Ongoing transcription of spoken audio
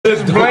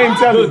Blame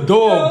Telly. The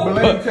door.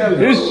 Blame Telly.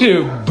 This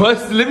shit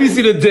busted. Let me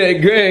see the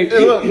dent, Greg. Hey,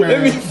 look, man.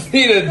 Let me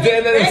see the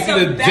dent. Let me see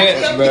the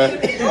dent, man.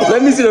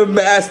 Let me see the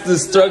mass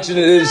destruction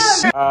of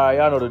this shit.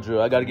 Y'all know the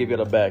drill. I gotta give you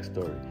the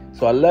backstory.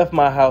 So I left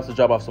my house to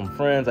drop off some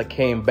friends. I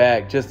came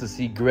back just to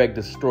see Greg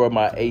destroy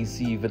my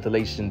AC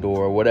ventilation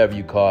door, or whatever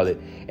you call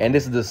it. And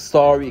this is the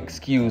sorry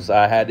excuse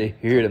I had to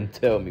hear them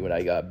tell me when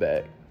I got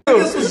back.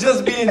 This was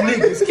just being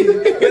niggas,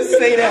 kid. Let's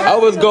say that. I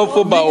was gone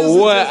for about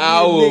 1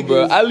 hour,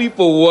 bro. I leave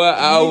for 1 hour.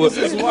 I was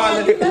just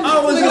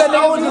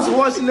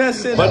watching that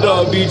shit. My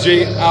dog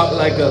BJ out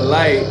like a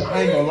light.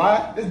 I ain't gonna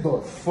lie, this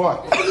door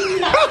fucked. I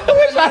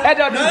wish I had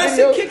y'all this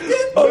video. Kicked in.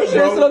 Oh shit,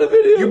 it's on the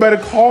video. You better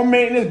call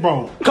maintenance,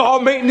 bro. Call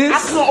maintenance. I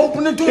couldn't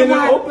open the door. Can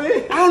it open?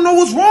 I don't know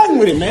what's wrong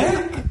with it,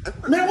 man.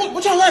 Man,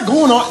 what y'all got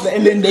going on?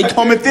 And then they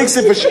come and fix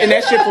it for and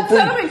that shit for free.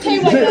 Tell them it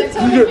came like that.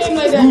 Tell them it came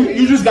like that.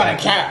 You just got a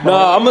cap, bro.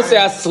 Nah, I'm gonna say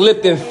I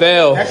slipped and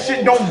fell. That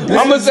shit don't.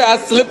 I'm gonna say I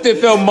slipped and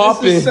fell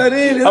mopping.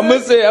 I'm gonna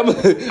say I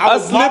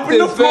slipped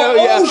and fell.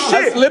 Yeah,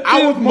 I slipped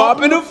and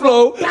mopping the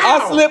floor.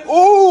 I slipped.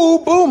 Ooh,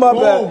 boom, my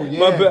bad.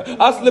 My bad.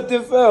 I slipped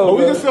and fell. But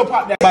we can still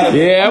pop that.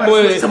 Yeah, that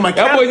boy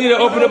need to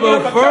open up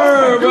a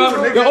firm,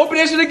 bro. Yo, open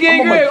that shit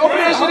again, Greg. Open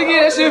that shit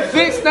again. That shit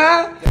fixed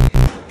now.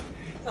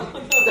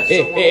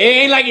 It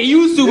ain't like it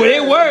used to, but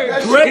it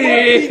works.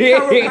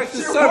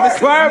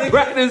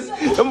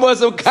 Chiropractic. Them boys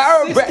some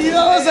chiropractic.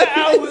 $60 an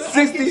hour.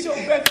 60.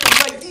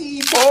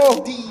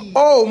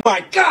 Oh my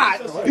God.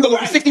 You gonna go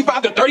from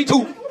 65 to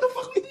 32.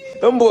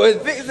 Them boys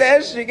fix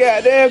that shit,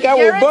 goddamn.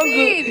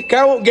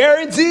 Got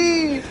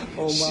guaranteed.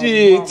 Oh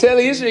shit, tell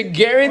you this shit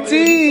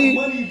guaranteed.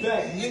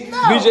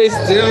 BJ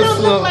still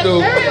slumped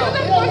though.